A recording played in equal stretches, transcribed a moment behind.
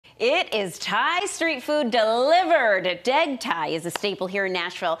It is Thai street food delivered. Degthai is a staple here in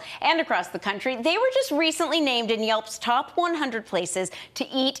Nashville and across the country. They were just recently named in Yelp's top 100 places to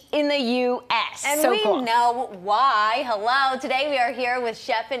eat in the U.S. And so we cool. know why. Hello, today we are here with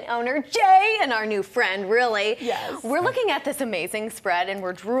chef and owner Jay and our new friend, really. Yes. We're looking at this amazing spread and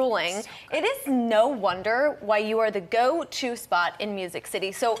we're drooling. It is no wonder why you are the go-to spot in Music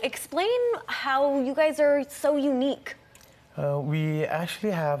City. So explain how you guys are so unique. We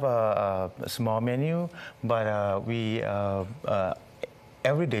actually have a small menu, but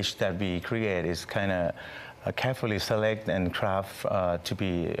every dish that we create is kind of carefully select and craft to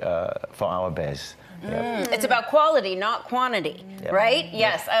be for our best. Yep. It's about quality, not quantity, Yep. right? Yep.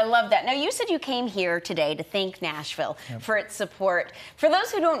 Yes, I love that. Now, you said you came here today to thank Nashville for its support. For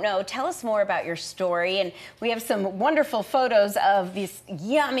those who don't know, tell us more about your story. And we have some wonderful photos of these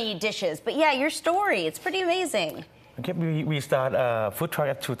yummy dishes. But yeah, your story, it's pretty amazing. Okay, we start a food truck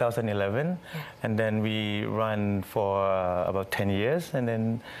at 2011, and then we run for about 10 years, and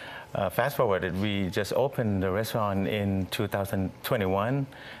then fast forwarded, we just opened the restaurant in 2021,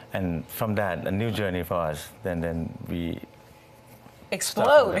 and from that, a new journey for us. Then we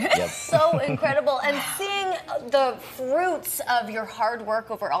Explode. Yep. So incredible. And seeing the fruits of your hard work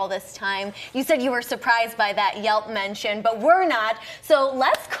over all this time, you said you were surprised by that Yelp mention, but we're not. So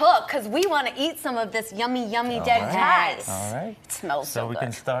let's cook, because we want to eat some of this yummy, yummy Degthai. All right. It smells so we good.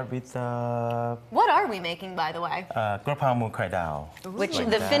 can start with What are we making, by the way? Grappa mu kai dao. Which like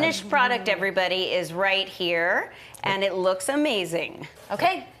the that. finished product, everybody, is right here, and it looks amazing.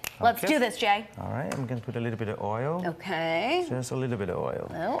 Okay, let's Okay. do this, Jay. All right, I'm going to put a little bit of oil. Okay. Just a little bit of oil.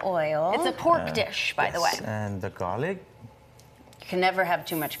 A little oil. It's a pork dish, by the way. Yes, and the garlic. You can never have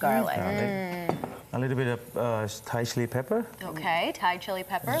too much garlic. A little bit of Thai chili pepper. Okay, Thai chili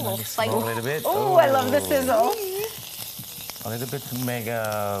pepper, a little Just spice. a little bit. Oh, I love the sizzle. A little bit to make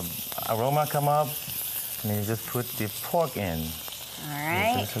aroma come up. And you just put the pork in. All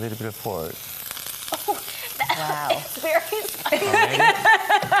right. Just a little bit of pork. Wow. It's very spicy.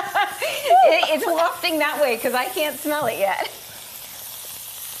 It's wafting that way because I can't smell it yet.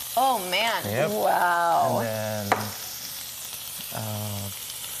 Oh, man. Yep. Wow. And then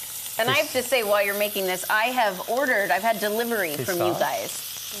And I have to say, while you're making this, I've had delivery Fish from you sauce.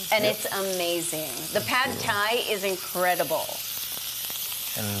 guys. And it's amazing. The pad thai is incredible.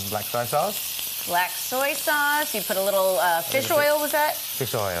 and black soy sauce, Black soy sauce. You put a little fish oil, was that?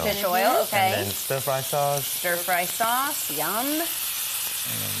 fish oil, Fish oil, okay. and then stir fry sauce. Stir fry sauce, yum.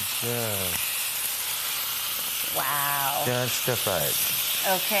 Just, Wow. just stir fry it.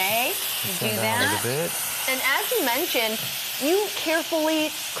 Okay, you Turn do down a that. little bit. And as you mentioned, you carefully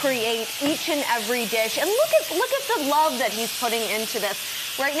create each and every dish. And look at the love that he's putting into this.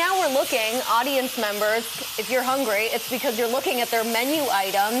 Right now we're looking, audience members, if you're hungry, it's because you're looking at their menu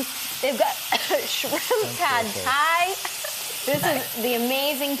items. They've got shrimp pad thai. This is the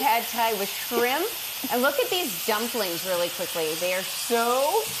amazing pad thai with shrimp. And look at these dumplings really quickly. They are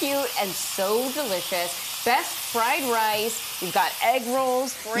so cute and so delicious. Best fried rice. You've got egg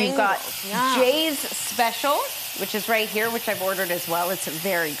rolls. You've got Yum. Jay's Special, which is right here, which I've ordered as well. It's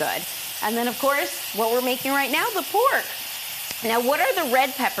very good. And then, of course, what we're making right now, the pork. Now, what are the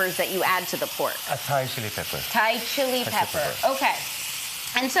red peppers that you add to the pork? A Thai chili pepper. Thai chili pepper. pepper. Okay.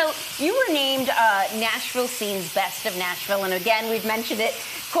 And so you were named Nashville Scene's Best of Nashville. And again, we've mentioned it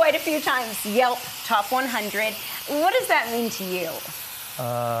quite a few times. Yelp Top 100. What does that mean to you?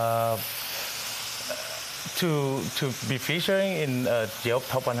 To be featuring in Yelp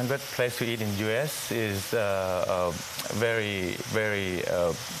Top 100 Place to Eat in US is very, very,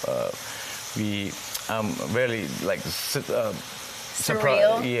 we really like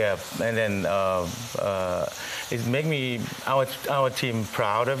Surreal. Yeah, and then it make me our team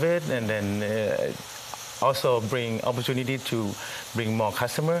proud of it, and then also bring opportunity to bring more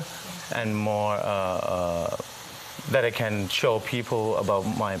customer and more that I can show people about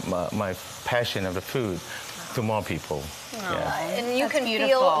my passion of the food to more people. Yeah. And you That's can beautiful.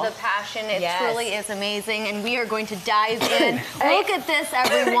 feel the passion. It Yes. truly is amazing. And we are going to dive in. Look at this,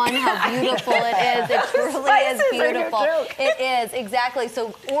 everyone, how beautiful it is. It truly is Spices are no beautiful. joke. It is, exactly.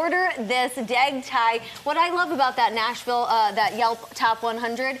 So order this Degthai. What I love about that Nashville, that Yelp Top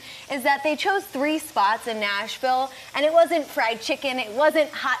 100, is that they chose 3 spots in Nashville. And it wasn't fried chicken. It wasn't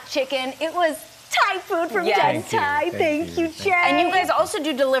hot chicken. It was Thai food from Yes. Degthai. Thank you, Jay. And you guys also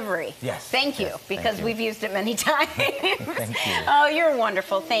do delivery. Yes. Thank you, Yes, thank because you. we've used it many times. Thank you. Oh, you're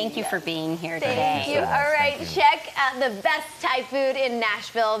wonderful. Thank you for being here today. Thank you. so much. All right, Thank you. check out the best Thai food in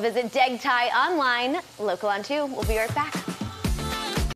Nashville. Visit Degthai online, local on 2. We'll be right back.